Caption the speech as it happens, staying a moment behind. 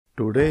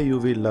Today you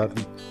will learn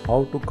how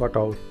to cut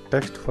out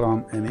text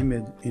from an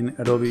image in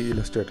Adobe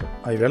Illustrator.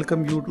 I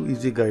welcome you to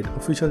Easy Guide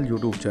official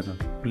YouTube channel.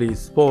 Please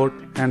support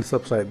and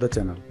subscribe the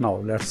channel. Now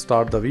let's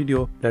start the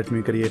video. Let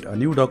me create a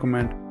new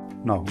document.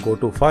 Now go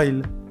to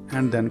File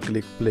and then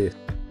click Place.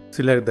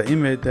 Select the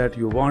image that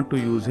you want to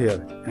use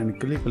here and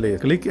click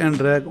Place. Click and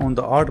drag on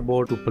the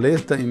artboard to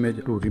place the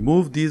image. To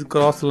remove these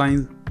cross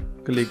lines,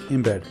 click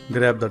Embed.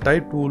 Grab the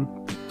Type tool.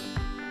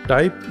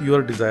 Type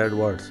your desired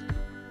words.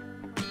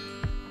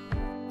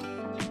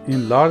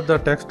 Enlarge the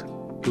text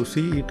to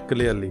see it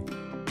clearly.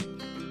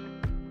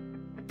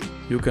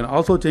 You can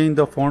also change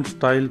the font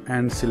style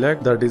and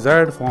select the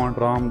desired font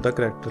from the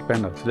character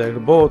panel.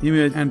 Select both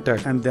image and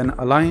text and then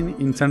align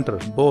in center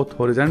both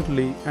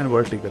horizontally and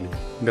vertically.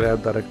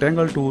 Grab the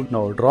rectangle tool.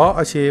 Now draw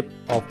a shape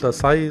of the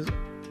size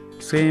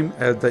same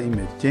as the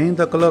image. Change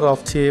the color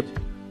of shape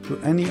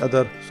to any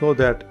other so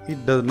that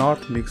it does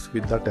not mix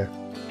with the text.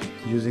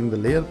 Using the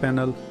layer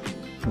panel,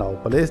 now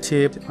place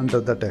shape under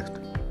the text.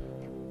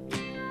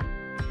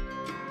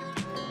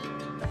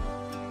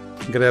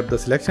 Grab the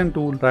selection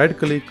tool, right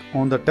click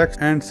on the text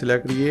and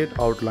select Create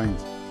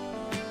Outlines.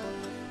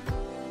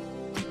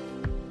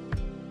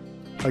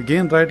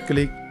 Again right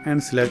click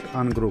and select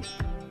Ungroup.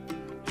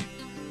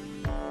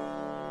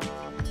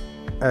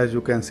 As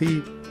you can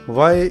see,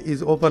 Y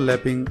is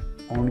overlapping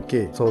on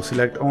K. So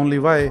select only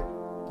Y.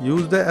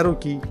 Use the arrow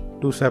key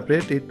to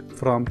separate it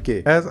from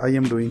K as I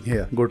am doing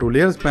here. Go to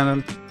Layers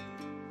panel,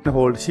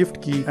 hold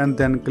Shift key and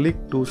then click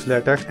to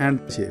select text and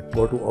shape.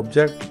 Go to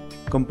Object,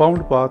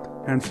 Compound Path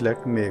and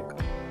select Make.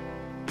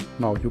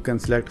 Now you can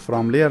select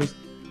from layers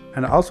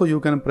and also you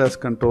can press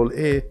Ctrl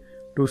A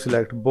to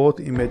select both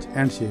image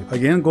and shape.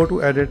 Again go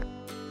to Edit,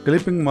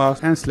 Clipping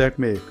Mask and select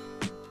Make.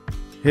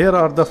 Here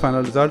are the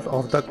final result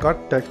of the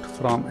cut text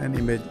from an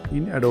image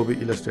in Adobe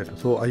Illustrator.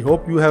 So I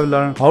hope you have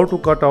learned how to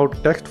cut out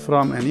text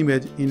from an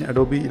image in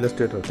Adobe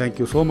Illustrator. Thank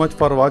you so much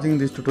for watching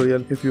this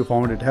tutorial. If you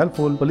found it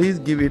helpful, please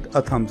give it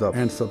a thumbs up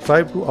and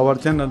subscribe to our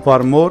channel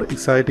for more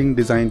exciting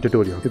design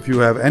tutorials. If you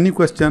have any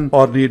question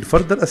or need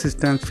further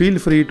assistance, feel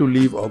free to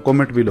leave a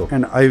comment below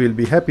and I will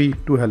be happy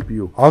to help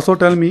you. Also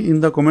tell me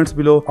in the comments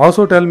below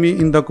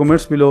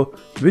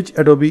which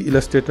Adobe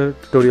Illustrator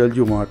tutorial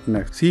you want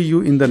next. See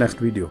you in the next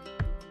video.